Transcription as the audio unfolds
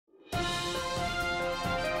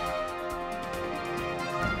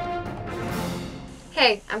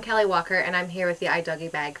Hey, I'm Kelly Walker, and I'm here with the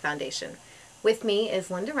iDoggiebag Foundation. With me is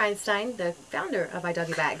Linda Reinstein, the founder of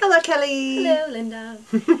iDoggiebag. Hello, Kelly. Hello, Linda.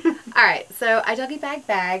 All right, so iDoggiebag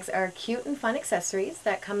bags are cute and fun accessories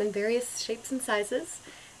that come in various shapes and sizes,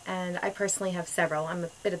 and I personally have several. I'm a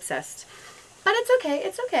bit obsessed, but it's okay.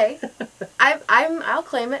 It's okay. I'll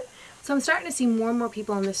claim it. So I'm starting to see more and more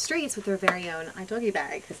people on the streets with their very own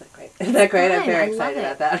iDoggiebag. Isn't that great? Isn't that great? Fun. I'm very I excited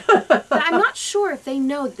love about that. But I'm not sure if they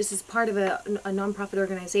know that this is part of a nonprofit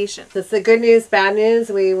organization. That's the good news, bad news.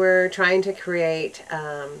 We were trying to create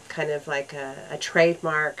kind of like a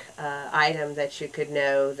trademark item that you could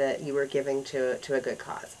know that you were giving to a good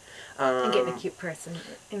cause. And getting a cute person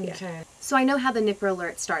in return. So I know how the Nipper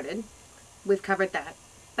Alert started. We've covered that.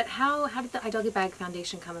 But how did the iDoggiebag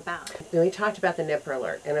Foundation come about? We talked about the Nipper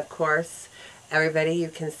Alert, and of course, everybody, you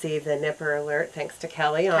can see the Nipper Alert thanks to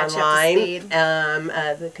Kelly online.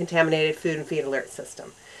 The contaminated food and feed alert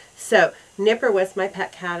system. So Nipper was my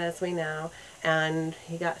pet cat, as we know, and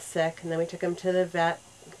he got sick, and then we took him to the vet.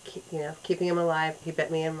 Keeping him alive, he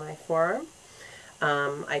bit me in my forearm.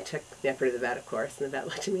 I took Nipper to the vet, of course, and the vet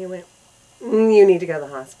looked at me and went, "You need to go to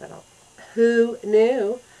the hospital." Who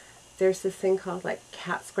knew? There's this thing called like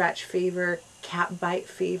cat scratch fever, cat bite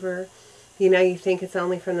fever. You think it's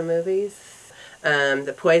only from the movies.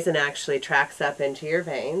 The poison actually tracks up into your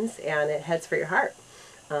veins and it heads for your heart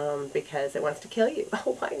because it wants to kill you.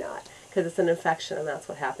 Oh, why not? Because it's an infection and that's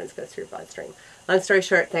what happens, goes through your bloodstream. Long story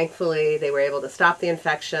short, thankfully they were able to stop the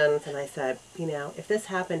infection. And I said, if this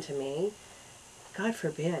happened to me, God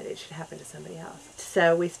forbid it should happen to somebody else.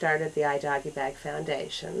 So we started the iDoggiebag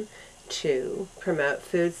Foundation to promote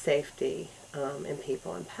food safety in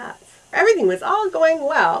people and pets. Everything was all going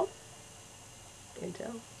well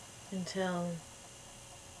until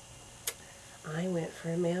I went for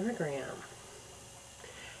a mammogram.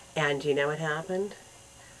 And you know what happened?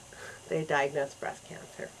 They diagnosed breast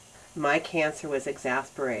cancer. My cancer was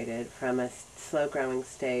exasperated from a slow-growing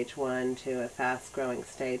stage 1 to a fast-growing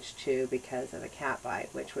stage 2 because of a cat bite,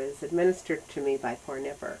 which was administered to me by poor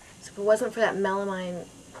Nipper. So if it wasn't for that melamine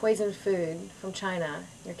poisoned food from China,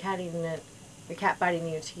 your cat eating it, your cat biting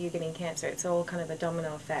you to you getting cancer, it's all kind of a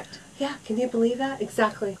domino effect. Yeah, can you believe that?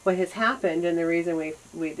 Exactly. What has happened, and the reason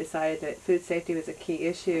we decided that food safety was a key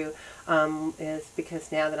issue is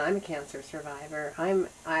because now that I'm a cancer survivor, I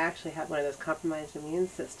actually have one of those compromised immune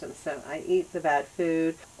systems. So I eat the bad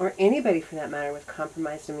food, or anybody for that matter with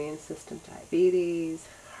compromised immune system, diabetes,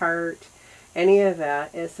 heart, any of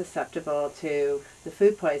that is susceptible to the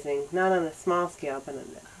food poisoning, not on a small scale, but on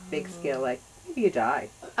a big scale, like maybe you die.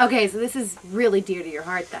 Okay, so this is really dear to your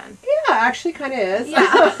heart then. Yeah, actually kind of is.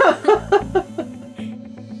 Yeah.